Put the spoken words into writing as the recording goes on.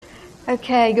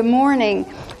Okay, good morning.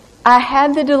 I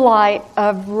had the delight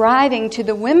of riding to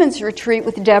the women's retreat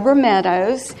with Deborah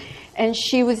Meadows, and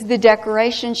she was the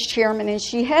decorations chairman, and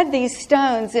she had these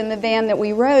stones in the van that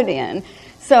we rode in.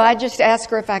 So I just asked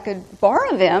her if I could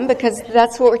borrow them because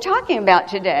that's what we're talking about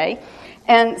today.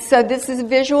 And so this is a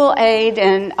visual aid,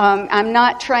 and I'm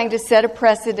not trying to set a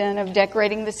precedent of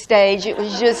decorating the stage. It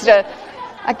was just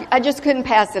I just couldn't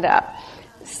pass it up.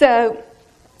 So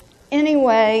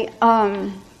anyway,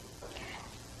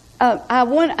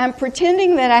 I'm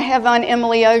pretending that I have on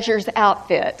Emily Osier's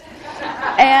outfit,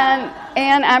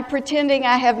 and I'm pretending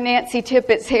I have Nancy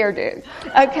Tippett's hairdo.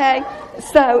 Okay,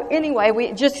 so anyway,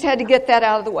 we just had to get that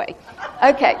out of the way.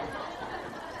 Okay,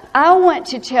 I want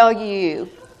to tell you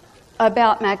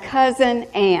about my cousin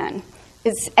Ann.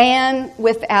 It's Ann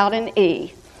without an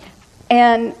E,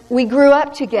 and we grew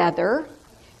up together,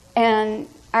 and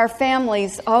our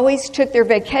families always took their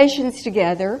vacations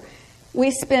together.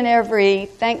 We spent every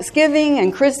Thanksgiving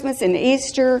and Christmas and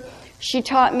Easter. She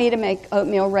taught me to make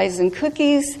oatmeal raisin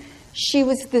cookies. She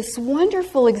was this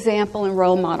wonderful example and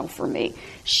role model for me.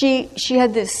 She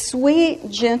had this sweet,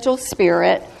 gentle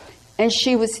spirit, and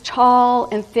she was tall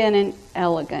and thin and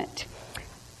elegant.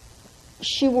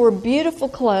 She wore beautiful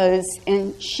clothes,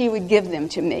 and she would give them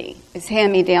to me as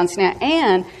hand-me-downs. Now,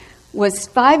 Ann was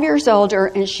 5 years older,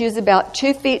 and she was about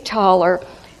 2 feet taller.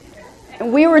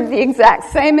 We were the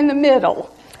exact same in the middle,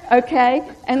 okay?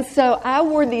 And so I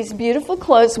wore these beautiful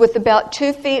clothes with about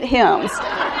 2 feet hems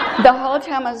the whole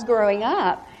time I was growing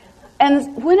up.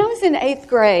 And when I was in 8th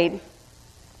grade,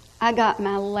 I got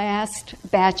my last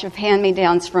batch of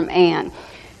hand-me-downs from Ann.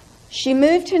 She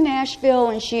moved to Nashville,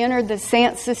 and she entered the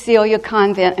St. Cecilia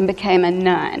Convent and became a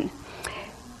nun.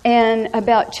 And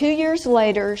about 2 years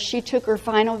later, she took her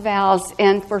final vows,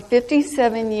 and for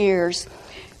 57 years,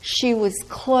 she was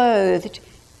clothed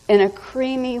in a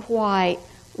creamy white,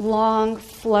 long,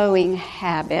 flowing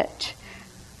habit.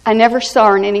 I never saw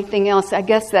her in anything else. I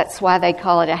guess that's why they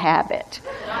call it a habit.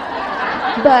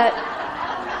 But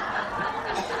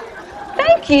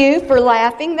thank you for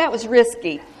laughing. That was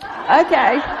risky.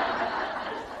 Okay.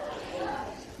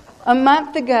 A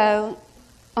month ago,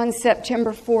 on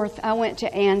September 4th, I went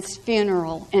to Ann's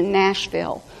funeral in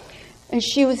Nashville. And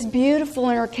she was beautiful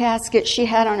in her casket. She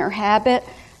had on her habit,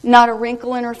 not a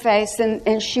wrinkle in her face,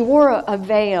 and she wore a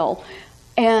veil.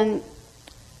 And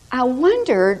I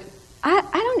wondered, I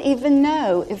don't even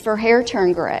know if her hair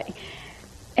turned gray.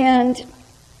 And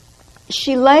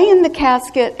she lay in the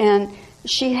casket, and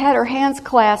she had her hands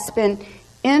clasped, and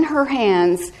in her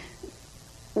hands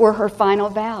were her final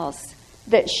vows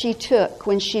that she took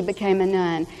when she became a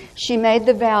nun. She made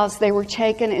the vows. They were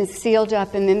taken and sealed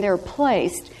up, and then they're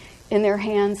placed in their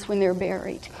hands when they're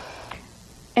buried.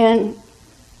 And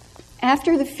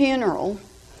after the funeral,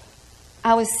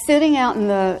 I was sitting out in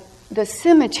the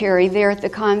cemetery there at the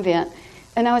convent,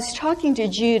 and I was talking to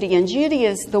Judy, and Judy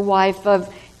is the wife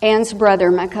of Ann's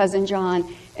brother, my cousin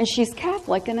John, and she's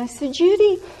Catholic. And I said,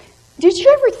 Judy, did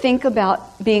you ever think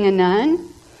about being a nun?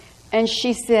 And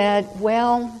she said,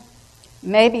 well,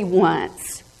 maybe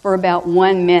once for about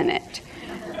 1 minute.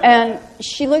 And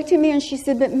she looked at me and she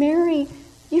said, but Mary,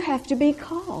 you have to be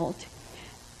called.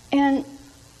 And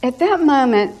at that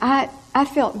moment, I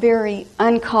felt very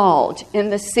uncalled in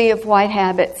the sea of white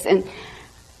habits. And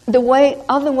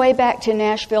all the way back to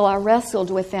Nashville, I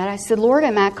wrestled with that. I said, Lord,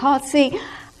 am I called? See,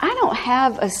 I don't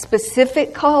have a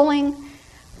specific calling.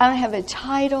 I don't have a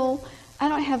title. I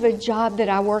don't have a job that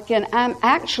I work in. I'm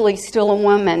actually still a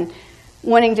woman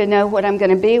wanting to know what I'm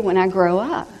going to be when I grow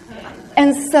up.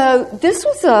 And so this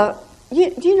was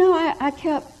I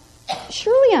kept,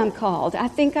 surely I'm called. I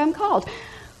think I'm called.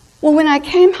 Well, when I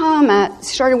came home, I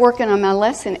started working on my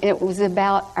lesson. It was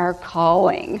about our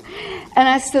calling. And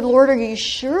I said, Lord, are you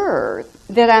sure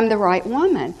that I'm the right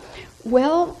woman?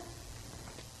 Well,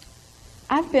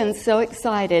 I've been so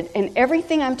excited. And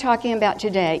everything I'm talking about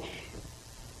today,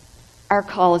 our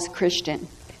call is Christian.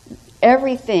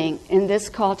 Everything in this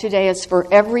call today is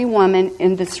for every woman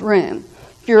in this room,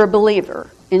 if you're a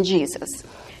believer in Jesus.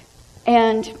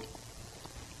 And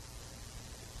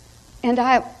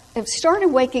I have started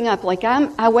waking up like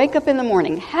I wake up in the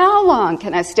morning. How long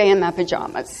can I stay in my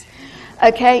pajamas?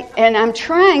 Okay, and I'm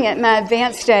trying at my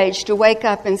advanced stage to wake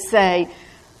up and say,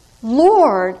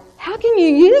 Lord, how can you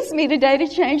use me today to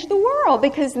change the world?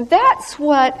 Because that's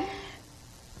what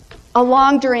a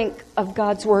long drink of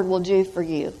God's Word will do for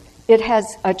you. It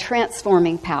has a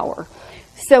transforming power.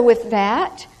 So with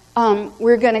that,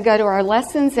 we're going to go to our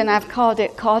lessons, and I've called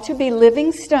it Call to be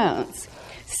Living Stones.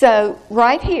 So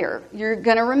right here, you're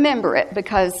going to remember it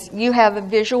because you have a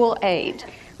visual aid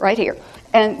right here.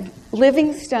 And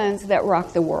living stones that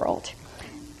rock the world.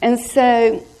 And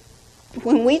so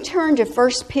when we turn to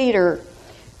 1 Peter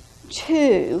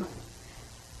 2,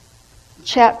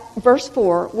 verse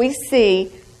 4, we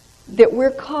see that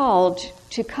we're called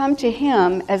to come to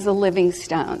him as a living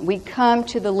stone. We come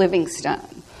to the living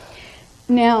stone.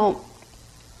 Now,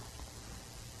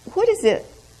 what does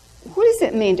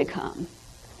it mean to come?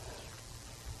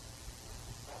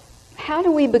 How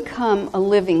do we become a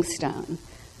living stone?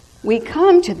 We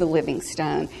come to the living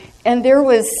stone. And there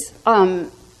was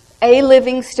a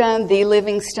living stone, the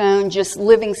living stone, just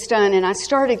living stone. And I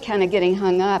started kind of getting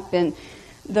hung up in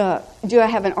do I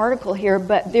have an article here?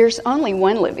 But there's only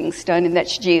one living stone, and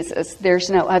that's Jesus. There's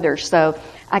no other, so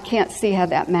I can't see how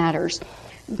that matters.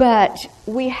 But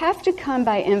we have to come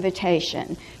by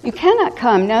invitation. You cannot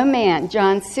come, no man,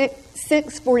 John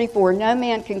 6:44, no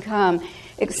man can come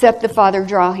except the Father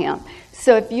draw him.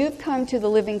 So if you've come to the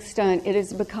living stone, it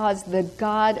is because the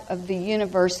God of the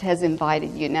universe has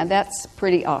invited you. Now that's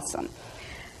pretty awesome.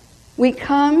 We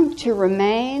come to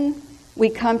remain, we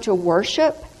come to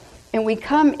worship, and we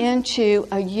come into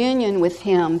a union with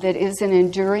him that is an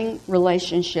enduring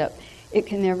relationship. It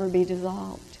can never be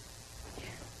dissolved.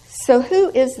 So who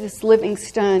is this living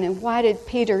stone, and why did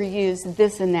Peter use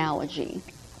this analogy?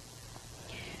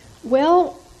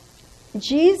 Well,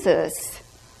 Jesus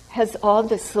has all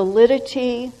the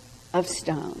solidity of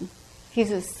stone.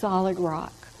 He's a solid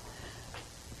rock.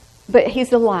 But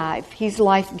he's alive. He's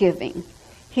life-giving.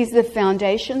 He's the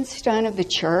foundation stone of the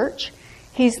church.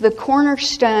 He's the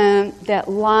cornerstone that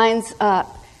lines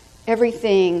up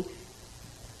everything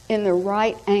in the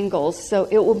right angles so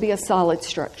it will be a solid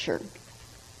structure.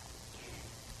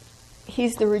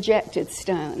 He's the rejected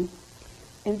stone.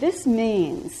 And this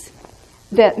means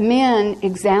that men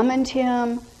examined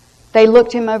him. They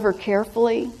looked him over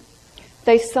carefully.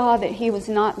 They saw that he was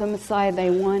not the Messiah they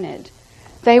wanted.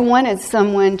 They wanted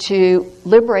someone to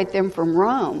liberate them from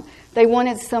Rome. They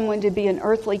wanted someone to be an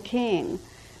earthly king.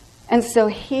 And so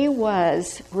he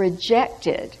was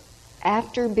rejected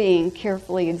after being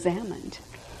carefully examined.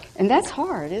 And that's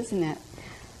hard, isn't it?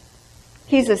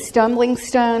 He's a stumbling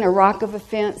stone, a rock of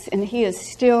offense, and he is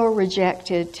still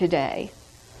rejected today.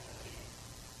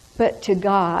 But to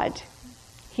God,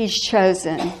 he's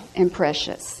chosen and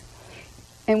precious.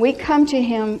 And we come to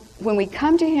him, when we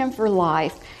come to him for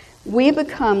life, we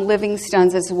become living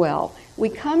stones as well. We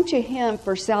come to him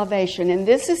for salvation, and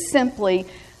this is simply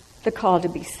the call to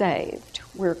be saved.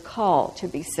 We're called to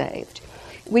be saved.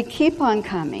 We keep on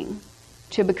coming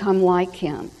to become like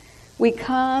him. We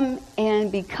come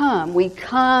and become. We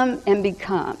come and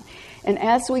become. And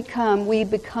as we come, we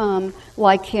become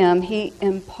like him. He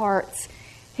imparts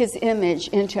his image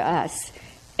into us.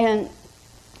 And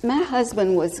my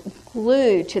husband was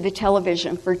glued to the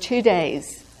television for 2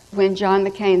 days when John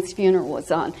McCain's funeral was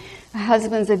on. My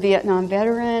husband's a Vietnam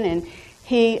veteran, and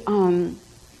he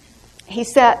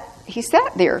sat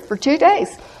there for 2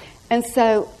 days. And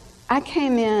so I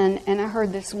came in and I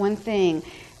heard this one thing.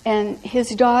 And his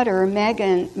daughter,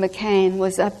 Megan McCain,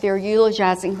 was up there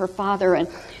eulogizing her father. And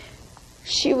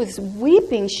she was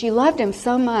weeping. She loved him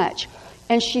so much.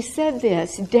 And she said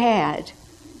this, "Dad,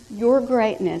 your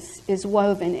greatness is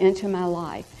woven into my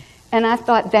life." And I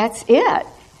thought, that's it.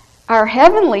 Our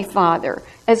Heavenly Father,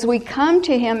 as we come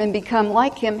to him and become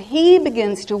like him, he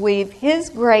begins to weave his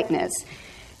greatness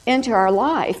into our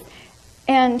life.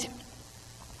 And,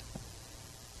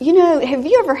 you know, have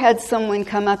you ever had someone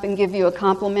come up and give you a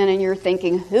compliment and you're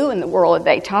thinking, who in the world are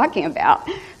they talking about?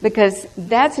 Because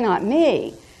that's not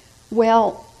me.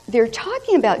 Well, they're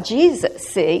talking about Jesus,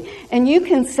 see? And you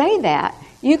can say that.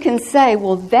 You can say,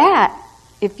 well, that,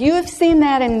 if you have seen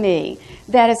that in me,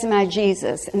 that is my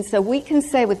Jesus. And so we can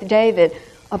say with David,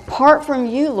 apart from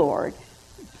you, Lord,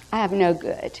 I have no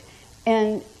good.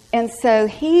 And so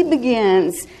he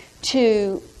begins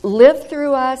to live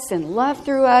through us and love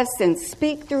through us and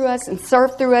speak through us and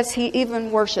serve through us. He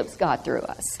even worships God through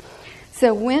us.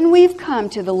 So when we've come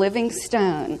to the living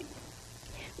stone,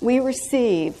 we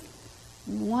receive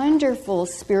wonderful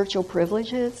spiritual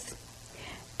privileges.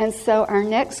 And so our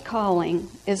next calling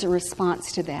is a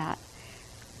response to that.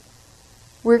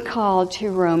 We're called to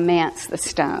romance the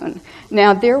stone.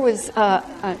 Now, there was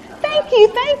thank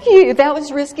you. That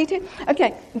was risky too.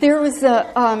 Okay, there was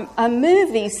a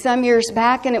movie some years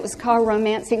back, and it was called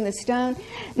Romancing the Stone.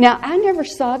 Now, I never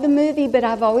saw the movie, but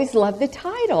I've always loved the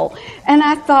title. And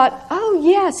I thought, oh,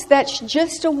 yes, that's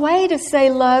just a way to say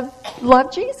love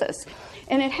Jesus.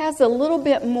 And it has a little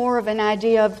bit more of an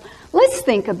idea of, let's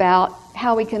think about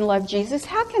how we can love Jesus.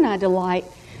 How can I delight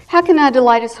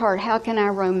his heart? How can I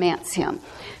romance him?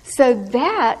 So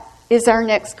that is our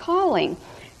next calling.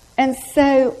 And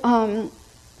so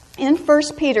in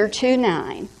 1 Peter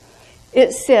 2:9,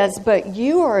 It says, but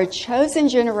you are a chosen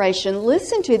generation.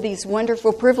 Listen to these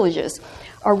wonderful privileges.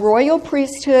 A royal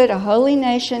priesthood, a holy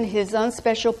nation, his own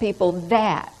special people.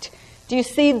 That. Do you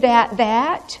see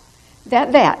that?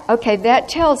 Okay, that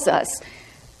tells us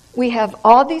we have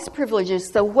all these privileges.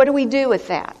 So what do we do with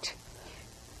that?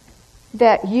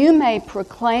 That you may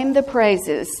proclaim the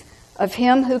praises of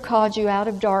him who called you out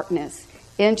of darkness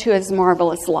into his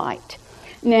marvelous light.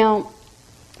 Now,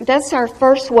 that's our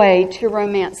first way to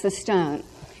romance the stone.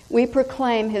 We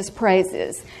proclaim his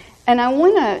praises. And I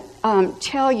want to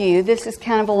tell you, this is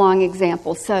kind of a long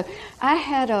example. So I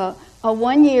had a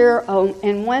 1 year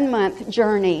and 1 month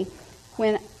journey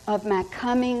of my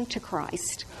coming to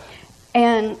Christ.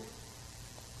 And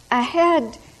I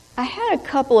had a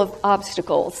couple of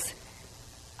obstacles.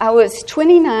 I was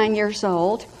 29 years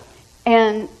old,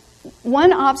 and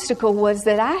one obstacle was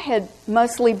that I had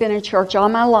mostly been in church all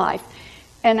my life,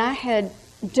 and I had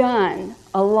done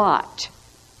a lot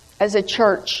as a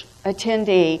church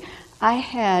attendee. I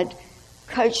had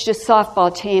coached a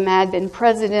softball team. I had been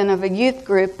president of a youth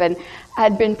group, and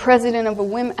I'd been president of a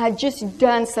women. I'd just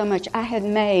done so much. I had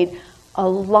made a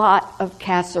lot of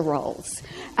casseroles.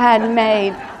 I had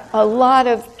made a lot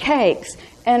of cakes.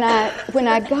 And when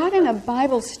I got in a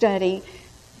Bible study,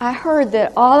 I heard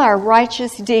that all our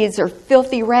righteous deeds are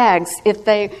filthy rags if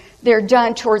they're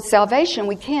done towards salvation.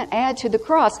 We can't add to the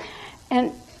cross.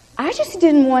 And I just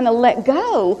didn't want to let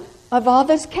go of all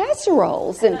those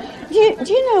casseroles. And do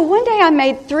you know, one day I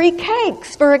made 3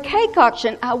 cakes for a cake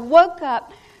auction. I woke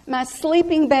up my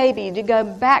sleeping baby to go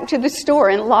back to the store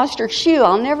and lost her shoe.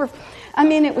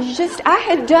 It was just, I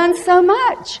had done so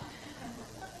much.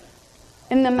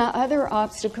 And then my other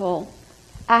obstacle,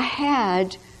 I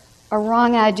had a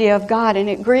wrong idea of God, and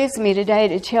it grieves me today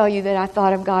to tell you that I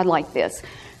thought of God like this.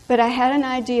 But I had an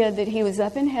idea that he was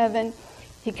up in heaven.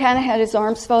 He kind of had his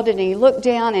arms folded, and he looked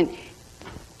down, and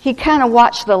he kind of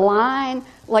watched the line,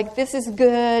 like this is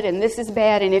good and this is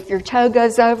bad, and if your toe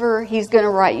goes over, he's going to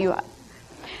write you up.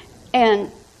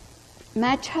 And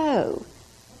my toe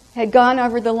had gone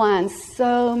over the line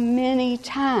so many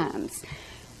times.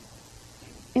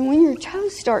 And when your toe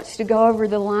starts to go over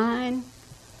the line,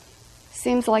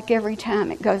 seems like every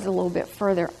time it goes a little bit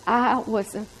further. I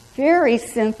was a very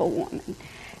sinful woman.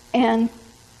 And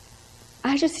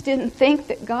I just didn't think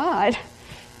that God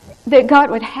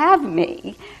would have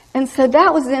me. And so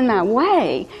that was in my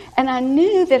way. And I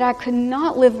knew that I could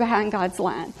not live behind God's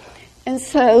line. And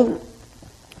so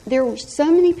there were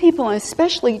so many people, and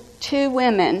especially 2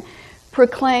 women,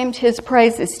 proclaimed his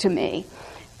praises to me.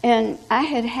 And I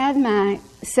had my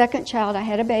second child. I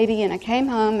had a baby, and I came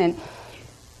home, and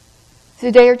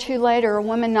a day or 2 later, a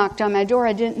woman knocked on my door.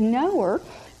 I didn't know her,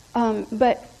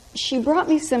 but she brought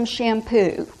me some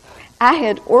shampoo. I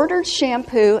had ordered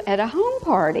shampoo at a home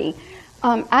party.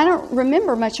 I don't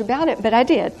remember much about it, but I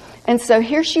did. And so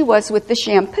here she was with the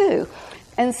shampoo.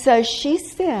 And so she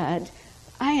said,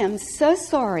 I am so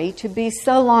sorry to be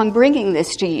so long bringing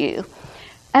this to you.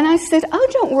 And I said, oh,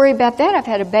 don't worry about that. I've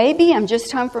had a baby. I'm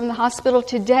just home from the hospital.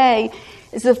 Today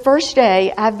is the first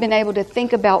day I've been able to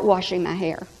think about washing my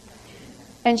hair.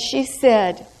 And she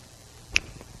said,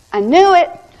 I knew it.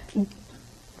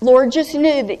 Lord just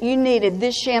knew that you needed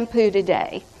this shampoo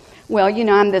today. Well,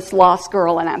 I'm this lost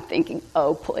girl, and I'm thinking,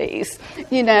 oh, please.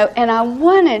 And I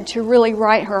wanted to really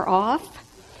write her off.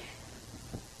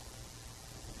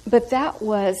 But that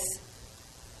was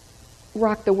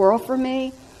rock the world for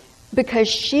me, because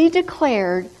she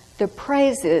declared the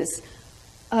praises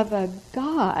of a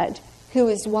God who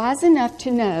is wise enough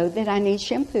to know that I need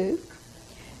shampoo,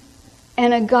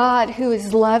 and a God who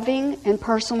is loving and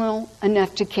personal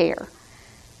enough to care.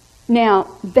 Now,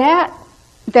 that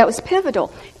was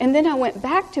pivotal. And then I went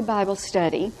back to Bible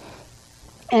study,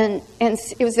 and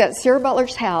it was at Sarah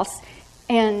Butler's house,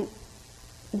 and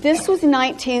this was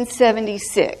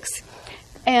 1976.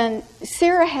 And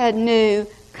Sarah had new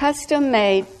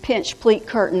custom-made pinch pleat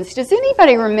curtains. Does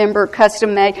anybody remember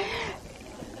custom-made?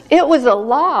 It was a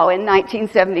law in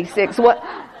 1976.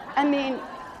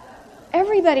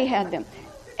 Everybody had them.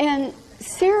 And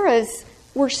Sarah's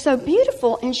were so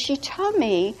beautiful, and she told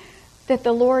me that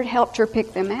the Lord helped her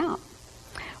pick them out.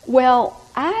 Well,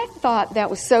 I thought that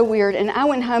was so weird, and I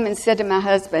went home and said to my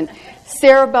husband,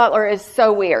 Sarah Butler is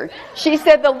so weird. She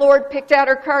said the Lord picked out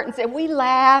her curtains, and we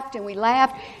laughed,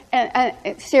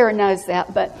 and Sarah knows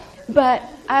that, but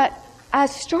I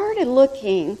started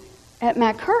looking at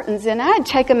my curtains, and I had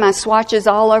taken my swatches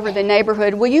all over the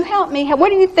neighborhood. Will you help me? What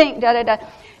do you think?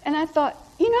 And I thought,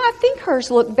 I think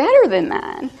hers look better than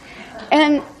mine.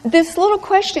 And this little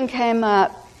question came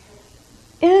up,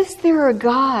 is there a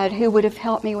God who would have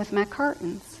helped me with my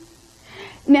curtains?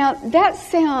 Now, that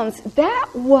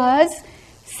was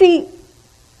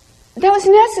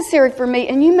necessary for me.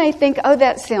 And you may think, oh,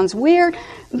 that sounds weird.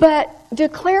 But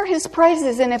declare His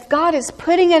praises. And if God is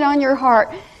putting it on your heart,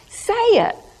 say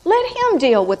it. Let Him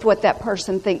deal with what that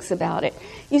person thinks about it.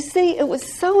 You see, it was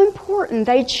so important.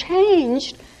 They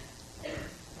changed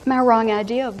my wrong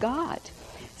idea of God.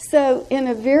 So in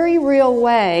a very real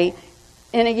way,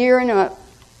 in a year and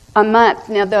a month,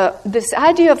 now this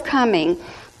idea of coming,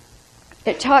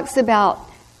 it talks about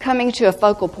coming to a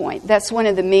focal point. That's one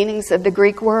of the meanings of the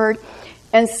Greek word.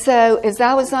 And so as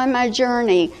I was on my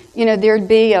journey, there'd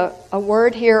be a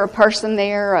word here, a person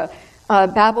there, a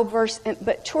Bible verse.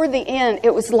 But toward the end,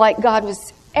 it was like God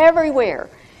was everywhere.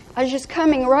 I was just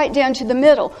coming right down to the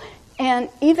middle. And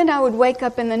even I would wake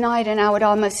up in the night and I would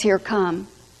almost hear, come,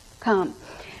 come.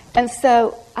 And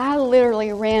so I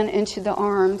literally ran into the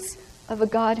arms of a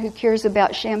God who cares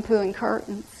about shampoo and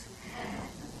curtains.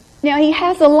 Now, He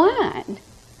has a line.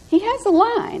 He has a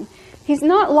line. He's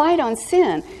not light on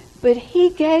sin, but He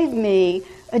gave me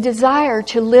a desire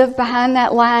to live behind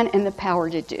that line and the power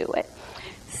to do it.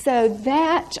 So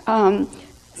that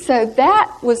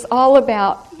was all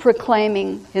about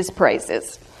proclaiming His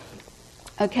praises.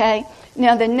 Okay?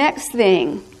 Now, the next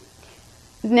thing,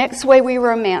 next way we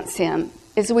romance Him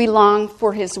is we long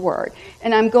for His Word.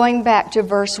 And I'm going back to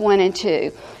verse 1 and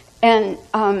 2. And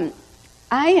I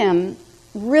am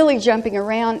really jumping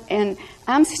around, and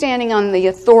I'm standing on the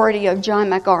authority of John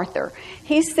MacArthur.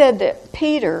 He said that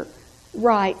Peter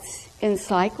writes in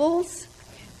cycles,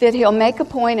 that he'll make a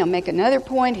point, he'll make another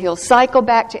point, he'll cycle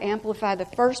back to amplify the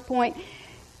first point.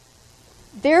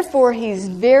 Therefore, he's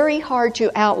very hard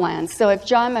to outline. So if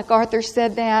John MacArthur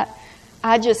said that,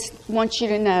 I just want you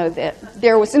to know that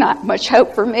there was not much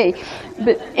hope for me.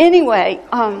 But anyway,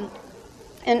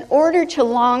 in order to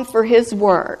long for His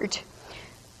Word,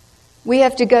 we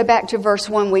have to go back to verse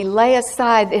 1. We lay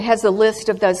aside, it has a list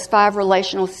of those 5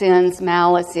 relational sins,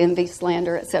 malice, envy,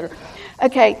 slander, etc.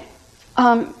 Okay,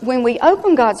 when we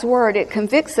open God's Word, it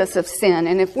convicts us of sin.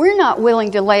 And if we're not willing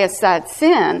to lay aside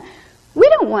sin, we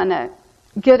don't want to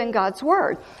get in God's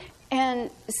Word.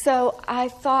 And so I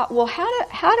thought, well,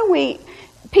 how do we...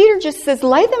 Peter just says,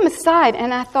 lay them aside.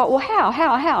 And I thought, well,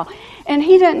 how? And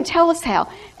he doesn't tell us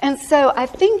how. And so I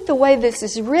think the way this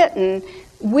is written,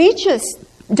 we just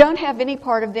don't have any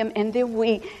part of them. And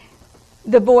then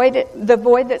the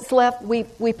void that's left, we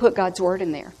put God's Word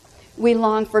in there. We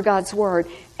long for God's Word.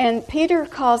 And Peter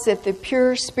calls it the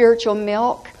pure spiritual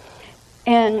milk.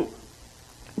 And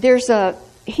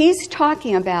he's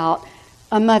talking about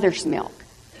a mother's milk.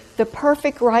 The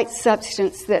perfect right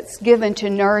substance that's given to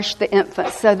nourish the infant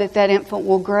so that infant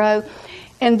will grow.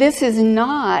 And this is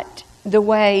not the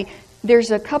way, there's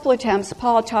a couple of times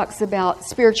Paul talks about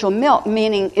spiritual milk,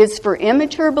 meaning it's for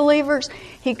immature believers.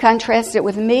 He contrasts it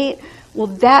with meat. Well,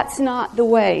 that's not the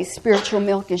way spiritual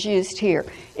milk is used here.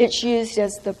 It's used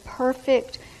as the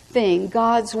perfect thing.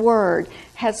 God's Word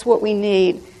has what we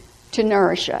need to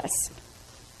nourish us.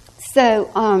 So,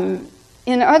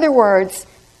 in other words,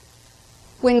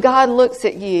 when God looks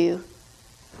at you,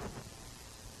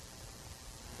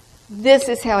 this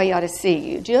is how He ought to see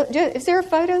you. Is there a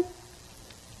photo?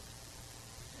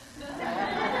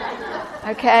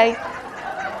 Okay.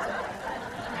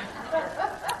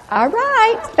 All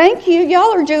right. Thank you.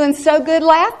 Y'all are doing so good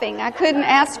laughing. I couldn't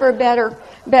ask for a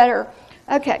better.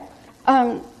 Okay.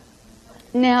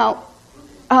 Now,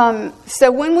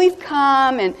 so when we've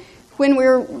come and when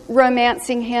we're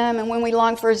romancing Him and when we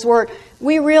long for His Word,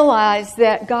 we realize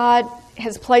that God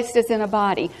has placed us in a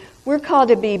body. We're called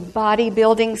to be body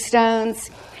building stones.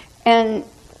 And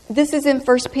this is in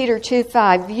 1 Peter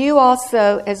 2:5. You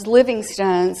also, as living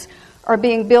stones, are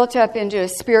being built up into a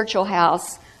spiritual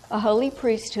house, a holy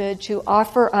priesthood, to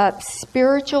offer up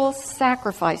spiritual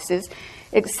sacrifices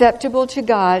acceptable to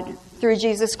God through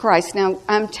Jesus Christ. Now,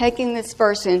 I'm taking this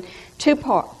verse in 2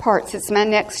 parts. It's my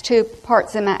next 2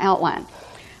 parts in my outline.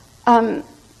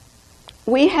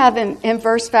 We have in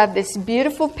verse 5 this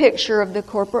beautiful picture of the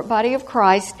corporate body of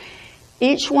Christ,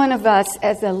 each one of us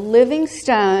as a living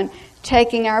stone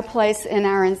taking our place in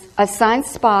our assigned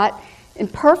spot in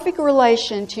perfect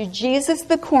relation to Jesus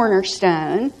the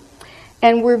cornerstone,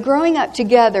 and we're growing up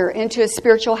together into a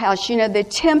spiritual house. You know, the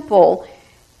temple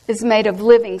is made of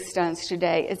living stones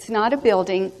today. It's not a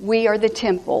building. We are the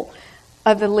temple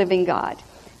of the living God.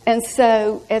 And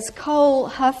so, as Cole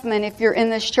Huffman, if you're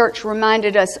in this church,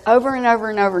 reminded us over and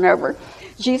over and over and over,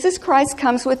 Jesus Christ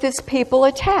comes with His people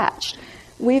attached.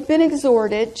 We've been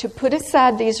exhorted to put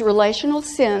aside these relational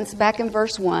sins, back in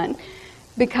verse 1,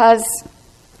 because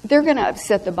they're going to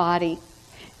upset the body.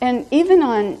 And even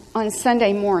on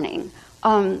Sunday morning,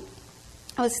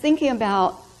 I was thinking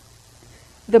about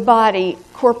the body,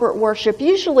 corporate worship.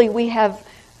 Usually we have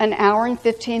an hour and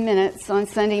 15 minutes on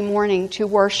Sunday morning to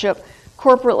worship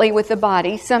corporately with the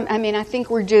body. I think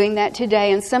we're doing that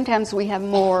today, and sometimes we have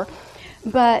more.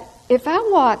 But if I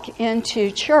walk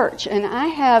into church and I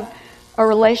have a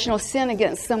relational sin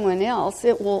against someone else,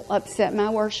 it will upset my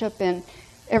worship and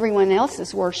everyone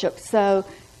else's worship. So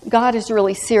God is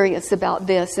really serious about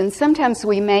this. And sometimes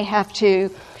we may have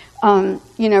to,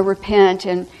 repent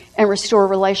and restore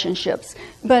relationships.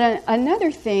 But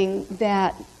another thing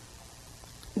that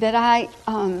I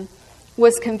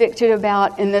was convicted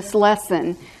about in this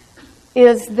lesson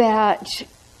is that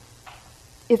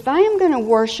if I am going to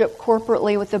worship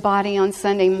corporately with the body on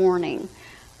Sunday morning,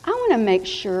 I want to make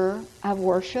sure I've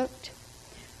worshiped.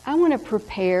 I want to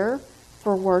prepare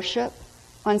for worship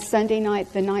on Sunday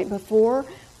night, the night before.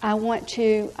 I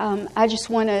just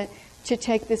want to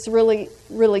take this really,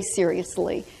 really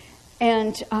seriously.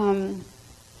 And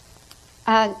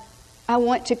I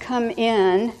want to come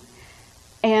in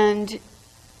and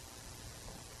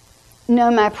know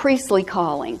my priestly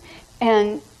calling.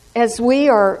 And as we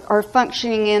are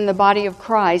functioning in the body of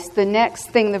Christ, the next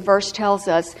thing the verse tells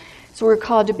us is we're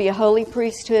called to be a holy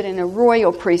priesthood and a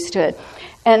royal priesthood.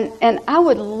 And I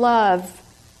would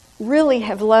really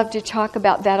have loved to talk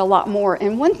about that a lot more.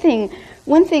 And one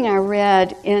thing I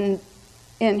read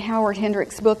in Howard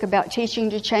Hendricks' book about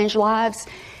teaching to change lives,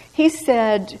 he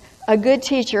said, a good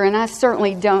teacher, and I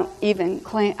certainly don't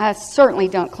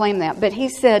claim that, but he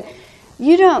said,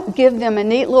 you don't give them a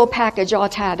neat little package all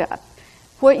tied up.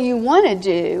 What you want to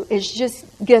do is just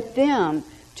get them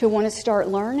to want to start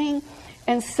learning.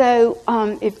 And so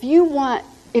if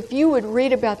you would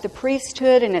read about the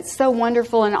priesthood, and it's so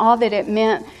wonderful and all that it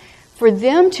meant for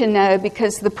them to know,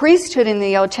 because the priesthood in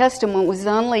the Old Testament was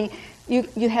only,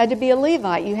 you had to be a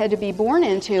Levite, you had to be born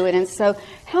into it. And so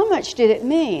how much did it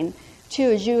mean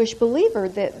to a Jewish believer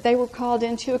that they were called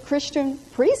into a Christian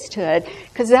priesthood?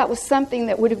 Because that was something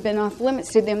that would have been off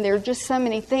limits to them. There are just so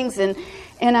many things. And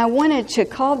I wanted to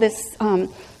call this,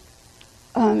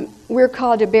 we're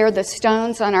called to bear the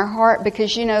stones on our heart,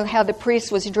 because you know how the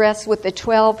priest was dressed with the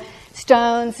 12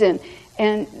 stones, and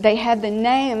they had the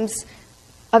names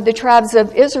of the tribes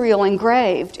of Israel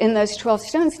engraved in those 12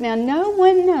 stones. Now, no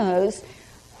one knows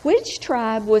which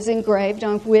tribe was engraved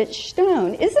on which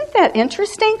stone. Isn't that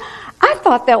interesting? I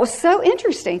thought that was so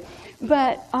interesting.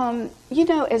 But,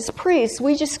 as priests,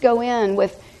 we just go in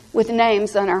with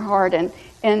names on our heart, and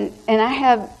I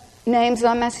have names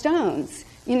on my stones.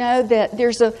 You know, that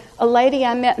there's a lady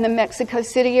I met in the Mexico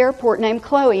City airport named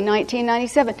Chloe,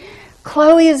 1997.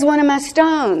 Chloe is one of my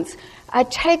stones. I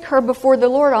take her before the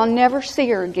Lord. I'll never see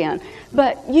her again.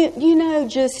 But,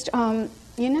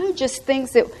 just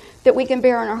things that we can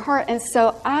bear on our heart. And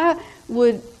so I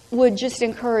would just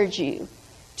encourage you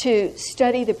to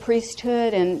study the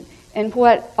priesthood and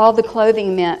what all the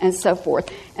clothing meant and so forth.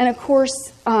 And, of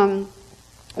course,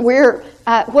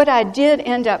 what I did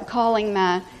end up calling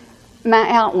my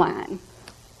outline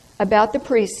about the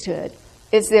priesthood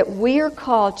is that we are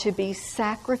called to be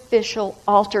sacrificial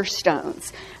altar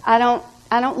stones. I don't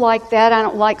like that. I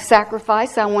don't like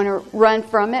sacrifice. I want to run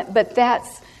from it. But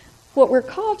that's what we're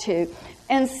called to.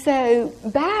 And so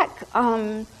back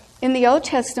in the Old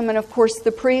Testament, of course,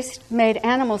 the priest made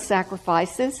animal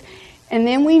sacrifices. And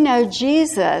then we know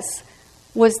Jesus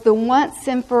was the once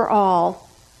and for all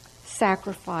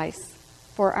sacrifice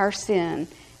for our sin.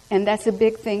 And that's a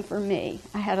big thing for me.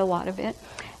 I had a lot of it.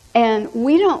 And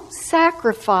we don't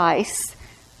sacrifice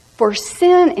for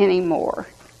sin anymore,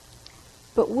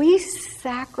 but we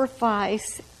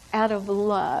sacrifice out of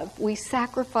love. We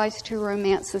sacrifice to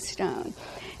romance a stone.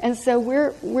 And so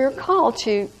we're called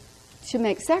to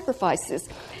make sacrifices.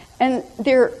 And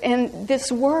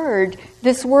this word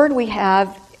we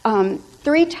have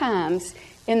 3 times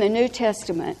in the New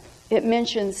Testament. It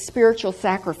mentions spiritual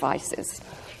sacrifices.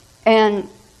 And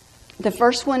the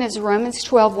first one is Romans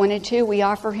 12, 1 and 2. We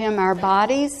offer him our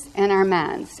bodies and our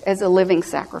minds as a living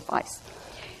sacrifice.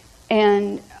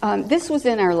 And this was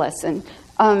in our lesson.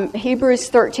 Hebrews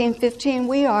 13, 15,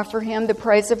 we offer him the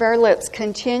praise of our lips,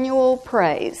 continual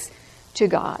praise to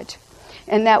God.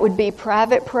 And that would be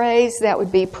private praise, that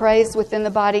would be praise within the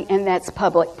body, and that's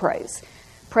public praise.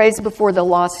 Praise before the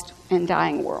lost and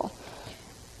dying world.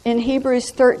 In Hebrews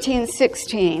 13,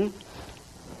 16,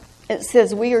 it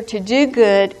says we are to do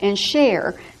good and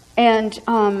share. And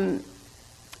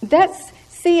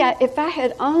if I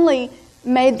had only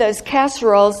made those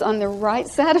casseroles on the right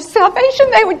side of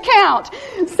salvation, they would count.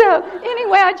 So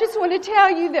anyway, I just want to tell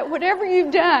you that whatever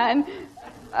you've done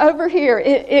over here,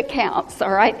 it counts,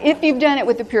 all right, if you've done it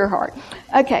with a pure heart.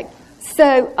 Okay,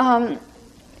 so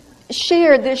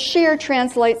this share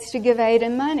translates to give aid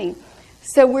and money.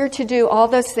 So we're to do all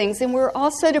those things. And we're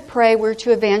also to pray, we're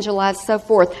to evangelize, so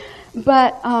forth.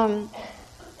 But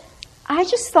I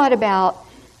just thought about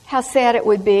how sad it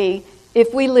would be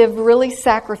if we lived really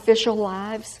sacrificial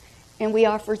lives and we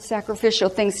offered sacrificial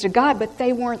things to God, but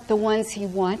they weren't the ones He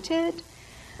wanted.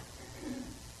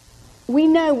 We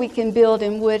know we can build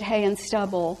in wood, hay, and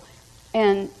stubble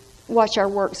and watch our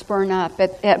works burn up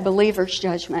at believers'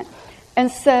 judgment. And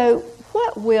so,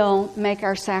 what will make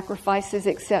our sacrifices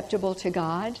acceptable to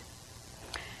God?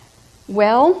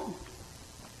 Well,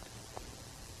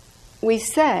 we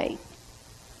say,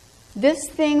 this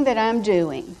thing that I'm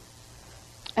doing,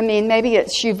 I mean, maybe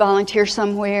it's you volunteer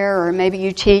somewhere, or maybe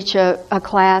you teach a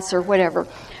class or whatever.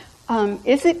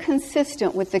 Is it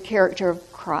consistent with the character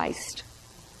of Christ?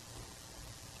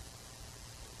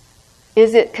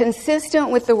 Is it consistent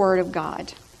with the Word of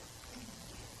God?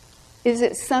 Is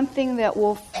it something that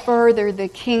will further the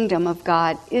kingdom of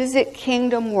God? Is it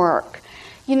kingdom work?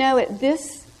 You know,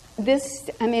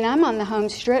 I'm on the home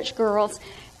stretch, girls,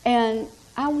 and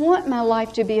I want my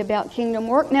life to be about kingdom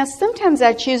work. Now, sometimes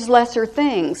I choose lesser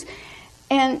things,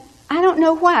 and I don't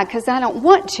know why, because I don't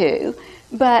want to,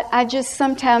 but I just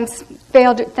sometimes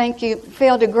fail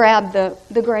to grab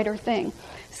the greater thing.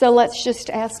 So let's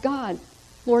just ask God,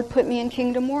 Lord, put me in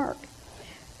kingdom work.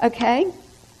 Okay?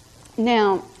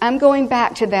 Now, I'm going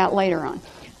back to that later on.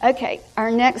 Okay, our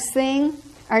next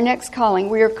calling,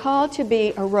 we are called to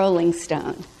be a rolling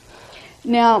stone.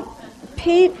 Now,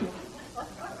 Peter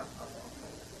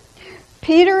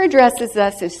addresses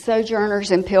us as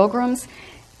sojourners and pilgrims,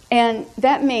 and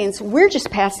that means we're just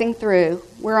passing through.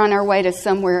 We're on our way to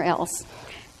somewhere else.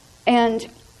 And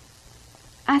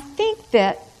I think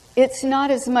that it's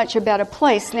not as much about a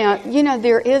place. Now, you know,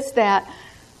 there is that,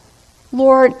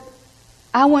 Lord,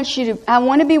 I want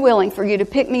to be willing for you to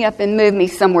pick me up and move me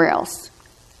somewhere else.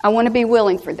 I want to be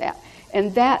willing for that.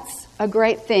 And that's a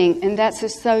great thing, and that's a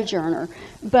sojourner.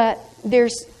 But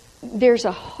there's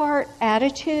a heart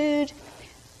attitude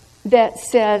that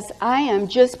says, I am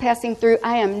just passing through.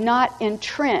 I am not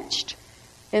entrenched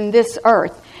in this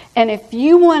earth. And if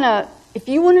you want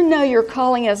to know your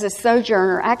calling as a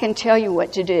sojourner, I can tell you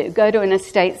what to do. Go to an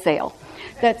estate sale.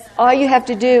 That's all you have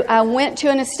to do. I went to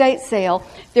an estate sale.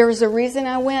 There was a reason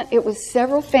I went. It was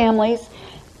several families.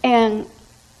 And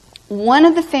one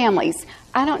of the families,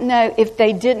 I don't know if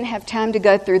they didn't have time to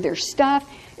go through their stuff,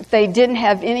 if they didn't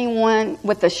have anyone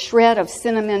with a shred of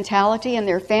sentimentality in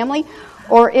their family,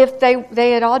 or if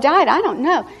they had all died. I don't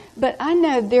know. But I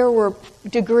know there were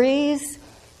degrees,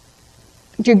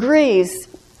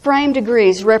 frame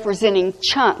degrees representing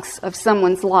chunks of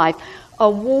someone's life,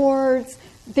 awards.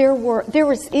 There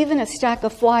was even a stack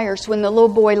of flyers when the little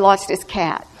boy lost his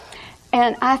cat.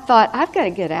 And I thought, I've got to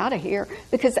get out of here,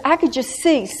 because I could just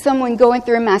see someone going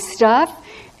through my stuff,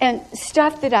 and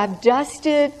stuff that I've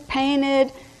dusted,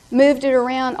 painted, moved it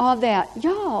around, all that.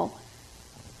 Y'all,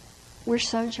 we're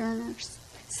sojourners.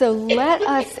 So let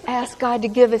us ask God to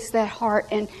give us that heart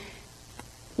and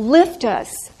lift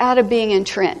us out of being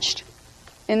entrenched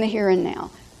in the here and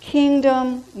now.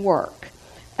 Kingdom work.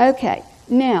 Okay,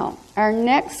 now, our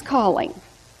next calling.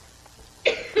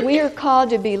 We are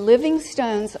called to be living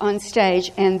stones on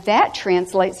stage, and that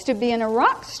translates to being a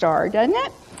rock star, doesn't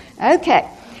it? Okay.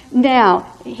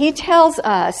 Now, he tells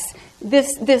us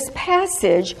this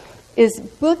passage is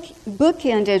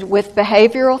bookended with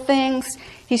behavioral things.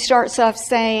 He starts off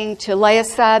saying to lay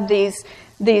aside these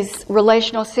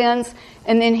relational sins,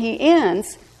 and then he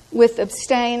ends with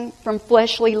abstain from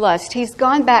fleshly lust. He's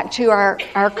gone back to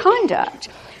our conduct.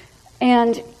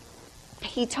 And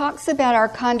he talks about our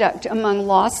conduct among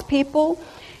lost people,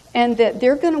 and that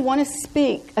they're going to want to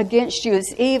speak against you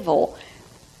as evil,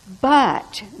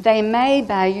 but they may,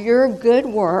 by your good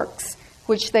works,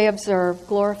 which they observe,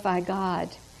 glorify God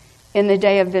in the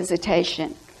day of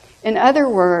visitation. In other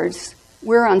words,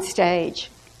 we're on stage.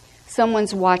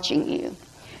 Someone's watching you.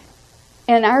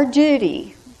 And our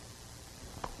duty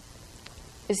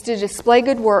is to display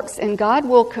good works, and God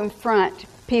will confront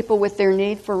people with their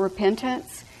need for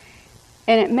repentance.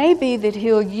 And it may be that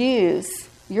He'll use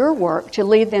your work to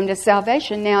lead them to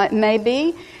salvation. Now, it may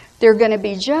be they're going to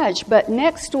be judged, but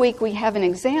next week we have an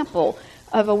example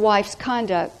of a wife's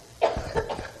conduct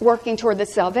working toward the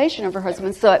salvation of her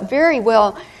husband. So it very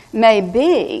well may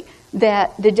be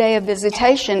that the day of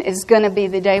visitation is going to be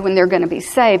the day when they're going to be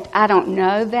saved. I don't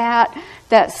know that.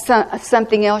 That's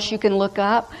something else you can look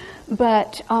up.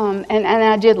 But, and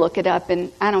I did look it up,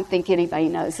 and I don't think anybody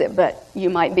knows it, but you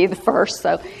might be the first.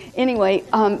 So anyway,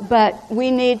 but we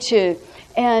need to.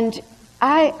 And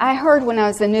I heard when I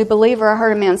was a new believer, I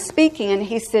heard a man speaking, and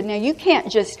he said, now you can't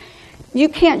just you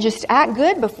can't just act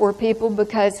good before people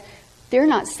because they're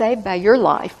not saved by your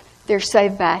life. They're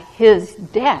saved by His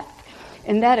death.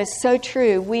 And that is so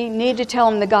true. We need to tell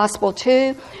them the gospel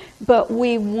too, but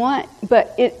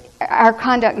our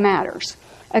conduct matters.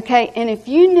 Okay? And if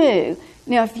you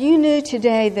knew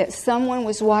today that someone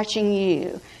was watching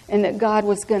you and that God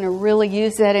was going to really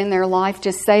use that in their life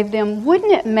to save them,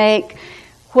 wouldn't it make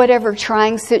whatever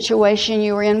trying situation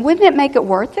you were in, wouldn't it make it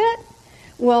worth it?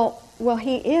 Well,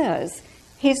 He is.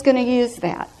 He's going to use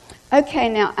that. Okay,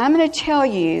 now I'm going to tell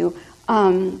you,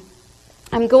 I'm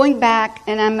going back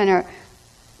and I'm going to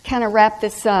kind of wrap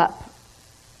this up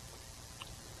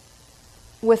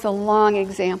with a long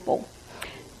example.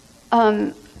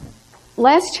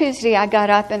 Last Tuesday I got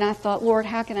up and I thought, Lord,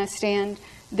 how can I stand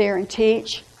there and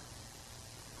teach?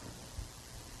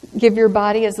 Give your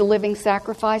body as a living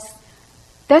sacrifice.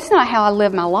 That's not how I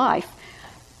live my life.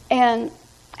 And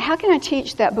how can I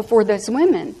teach that before those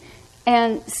women?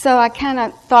 And so I kind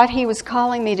of thought He was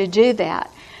calling me to do that.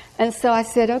 And so I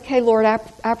said, okay, Lord,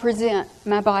 I present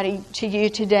my body to you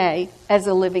today as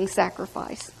a living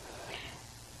sacrifice.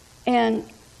 And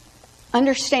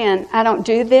understand, I don't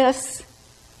do this.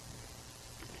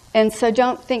 And so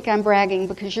don't think I'm bragging,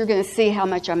 because you're going to see how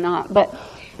much I'm not. But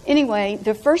anyway,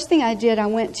 the first thing I did, I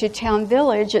went to Town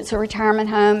Village. It's a retirement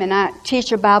home, and I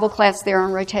teach a Bible class there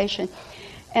on rotation.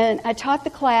 And I taught the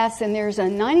class, and there's a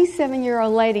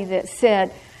 97-year-old lady that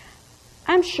said,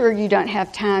 I'm sure you don't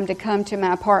have time to come to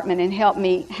my apartment and help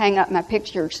me hang up my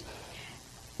pictures,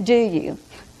 do you?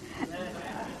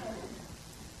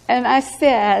 And I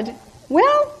said,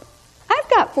 well, I've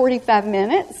got 45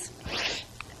 minutes.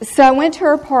 So I went to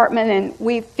her apartment and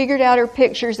we figured out her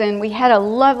pictures and we had a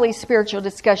lovely spiritual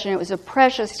discussion. It was a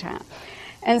precious time.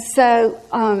 And so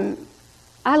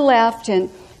I left, and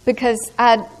because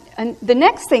the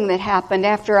next thing that happened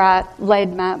after I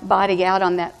laid my body out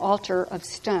on that altar of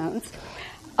stones,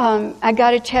 I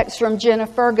got a text from Jenna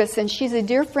Fergus, and she's a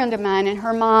dear friend of mine, and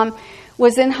her mom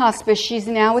was in hospice. She's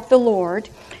now with the Lord.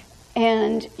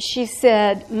 And she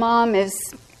said, Mom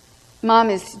is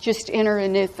just entered a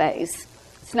new phase.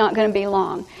 It's not going to be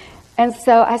long. And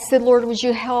so I said, Lord, would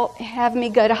you have me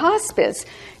go to hospice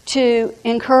to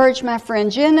encourage my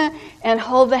friend Jenna and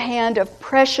hold the hand of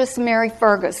precious Mary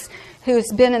Fergus,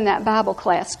 who's been in that Bible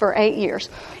class for 8 years.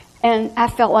 And I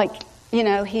felt like,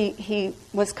 he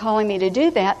was calling me to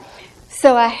do that.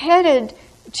 So I headed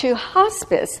to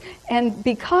hospice. And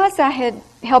because I had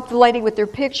helped the lady with their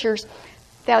pictures,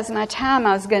 that was my time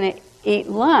I was going to eat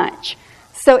lunch.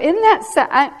 So in that,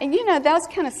 that was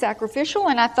kind of sacrificial.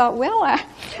 And I thought, well, I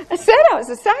said I was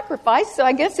a sacrifice, so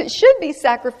I guess it should be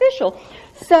sacrificial.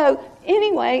 So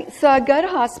anyway, so I go to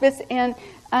hospice, and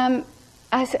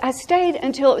I stayed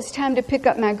until it was time to pick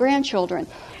up my grandchildren.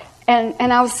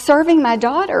 And I was serving my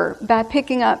daughter by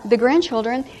picking up the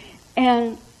grandchildren.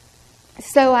 And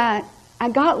so I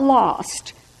got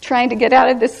lost trying to get out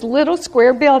of this little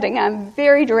square building. I'm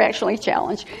very directionally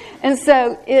challenged. And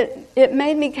so it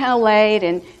made me kind of late.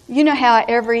 And you know how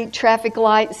every traffic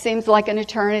light seems like an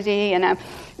eternity. And I'm,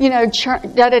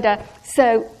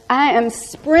 So I am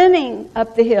sprinting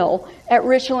up the hill at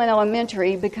Richland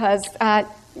Elementary because I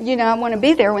want to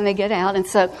be there when they get out. And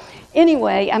so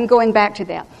anyway, I'm going back to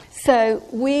that. So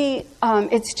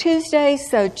it's Tuesday.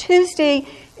 So Tuesday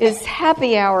is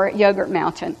happy hour at Yogurt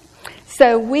Mountain.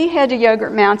 So we head to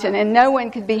Yogurt Mountain, and no one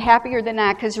could be happier than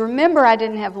I, because remember, I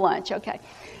didn't have lunch. Okay.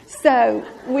 So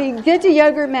we get to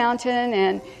Yogurt Mountain,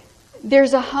 and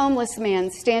there's a homeless man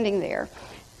standing there.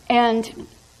 And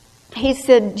he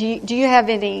said, do you have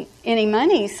any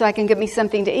money so I can get me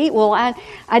something to eat? Well,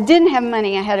 I didn't have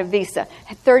money. I had a Visa. I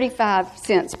had 35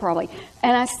 cents probably.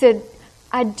 And I said,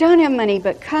 I don't have money,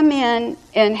 but come in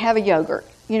and have a yogurt.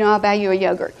 I'll buy you a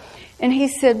yogurt. And he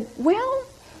said, well,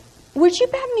 would you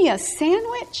buy me a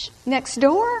sandwich next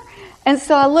door? And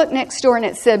so I looked next door and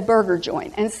it said burger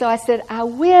joint. And so I said, I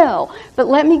will, but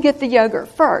let me get the yogurt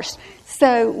first.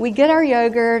 So we get our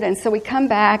yogurt, and so we come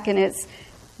back, and it's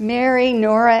Mary,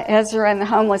 Nora, Ezra, and the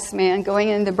homeless man going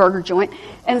in the burger joint.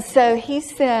 And so he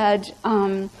said,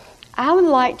 I would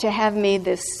like to have me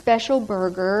this special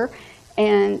burger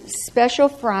and special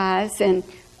fries and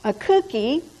a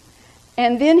cookie.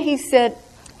 And then he said,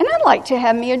 and I'd like to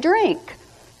have me a drink.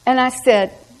 And I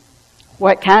said,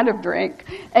 what kind of drink?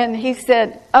 And he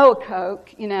said, a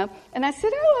Coke, And I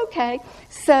said, oh, okay.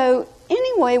 So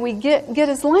anyway, we get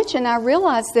his lunch, and I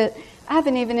realized that I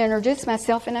haven't even introduced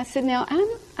myself. And I said, now, I'm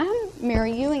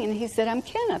Mary Ewing. And he said, I'm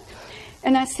Kenneth.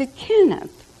 And I said,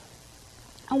 Kenneth,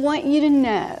 I want you to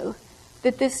know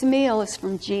that this meal is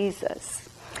from Jesus.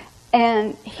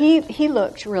 And he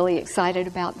looked really excited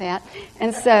about that.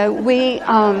 And so we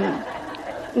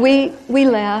we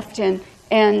left,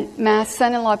 and my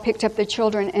son-in-law picked up the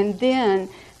children, and then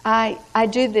I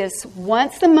do this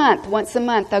once a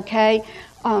month, okay?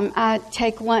 I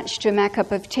take lunch to my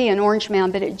cup of tea in Orange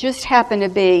Mound, but it just happened to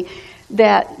be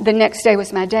that the next day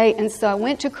was my day, and so I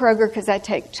went to Kroger because I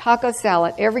take taco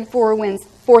salad every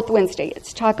fourth Wednesday.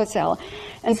 It's taco salad.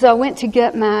 And so I went to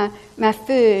get my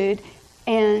food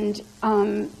and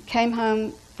came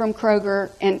home from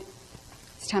Kroger, and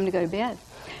it's time to go to bed.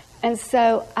 And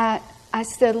so I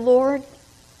said, Lord,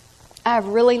 I've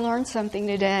really learned something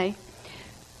today.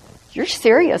 You're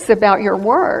serious about your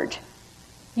word.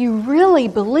 You really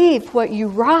believe what you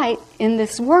write in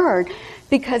this word,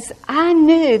 because I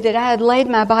knew that I had laid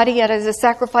my body out as a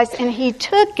sacrifice, and he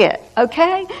took it,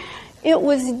 okay? It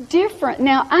was different.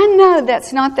 Now, I know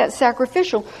that's not that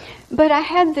sacrificial, but I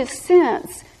had this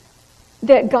sense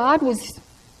that God was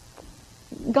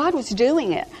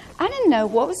doing it. I didn't know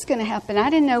what was going to happen. I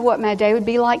didn't know what my day would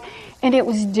be like, and it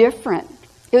was different.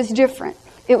 It was different.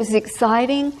 It was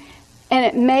exciting, and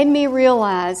it made me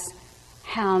realize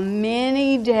how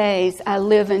many days I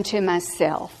live into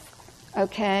myself,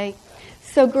 okay?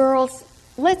 So girls,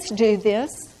 let's do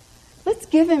this. Let's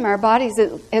give him our bodies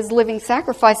as living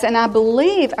sacrifice. And I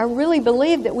really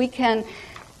believe that we can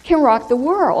rock the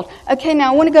world. Okay,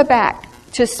 now I want to go back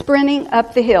to sprinting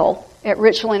up the hill at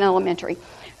Richland Elementary.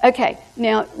 Okay,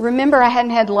 now remember I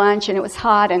hadn't had lunch and it was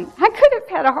hot and I could have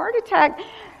had a heart attack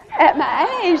at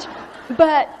my age.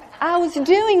 But I was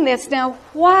doing this. Now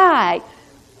why?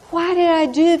 Why did I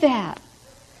do that?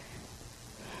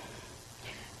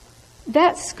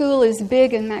 That school is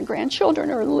big and my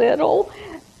grandchildren are little.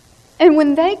 And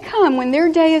when they come, when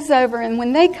their day is over, and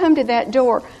when they come to that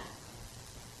door,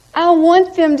 I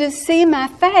want them to see my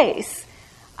face.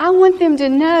 I want them to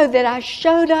know that I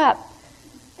showed up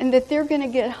and that they're going to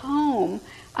get home.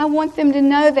 I want them to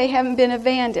know they haven't been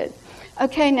abandoned.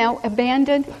 Okay, now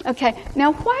abandoned. Okay,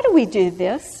 now why do we do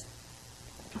this?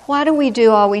 Why do we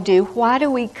do all we do? Why do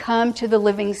we come to the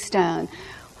living stone?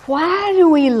 Why do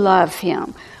we love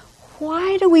him?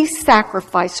 Why do we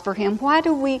sacrifice for him? Why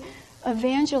do we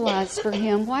evangelize for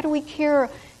him? Why do we care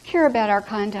about our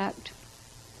conduct?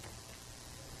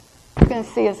 You're going to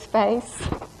see his face.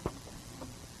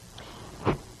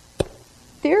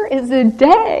 There is a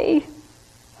day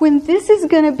when this is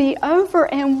going to be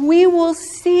over and we will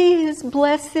see his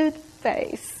blessed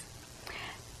face.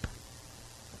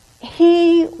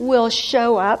 He will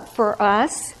show up for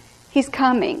us. He's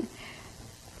coming.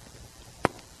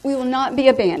 We will not be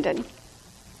abandoned.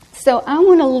 So I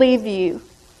want to leave you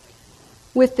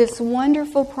with this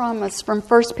wonderful promise from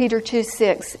 1 Peter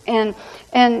 2:6.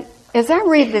 And as I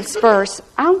read this verse,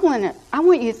 I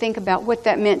want you to think about what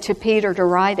that meant to Peter to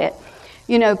write it.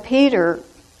 You know, Peter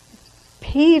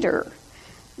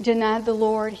denied the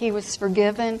Lord. He was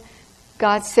forgiven.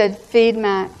 God said, feed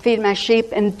my sheep.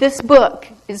 And this book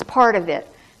is part of it.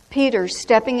 Peter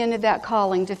stepping into that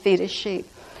calling to feed his sheep.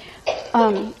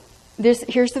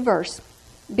 Here's the verse.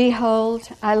 Behold,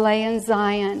 I lay in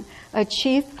Zion a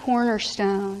chief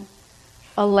cornerstone,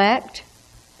 elect,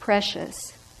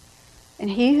 precious. And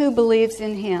he who believes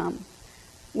in him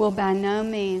will by no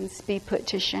means be put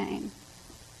to shame.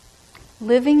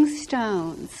 Living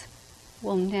stones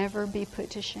will never be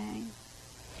put to shame.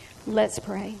 Let's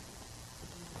pray.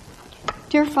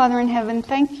 Dear Father in heaven,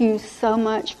 thank you so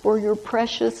much for your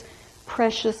precious,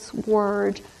 precious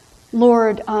word.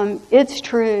 Lord, it's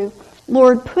true.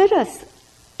 Lord, put us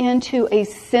into a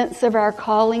sense of our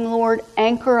calling, Lord.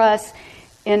 Anchor us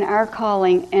in our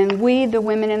calling. And we, the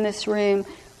women in this room,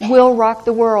 will rock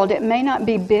the world. It may not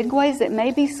be big ways, it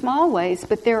may be small ways,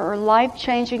 but there are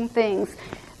life-changing things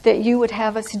that you would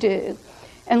have us do.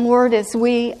 And Lord, as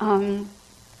we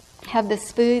have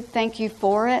this food, thank you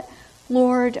for it.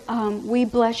 Lord, we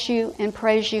bless you and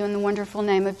praise you in the wonderful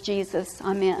name of Jesus.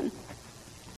 Amen.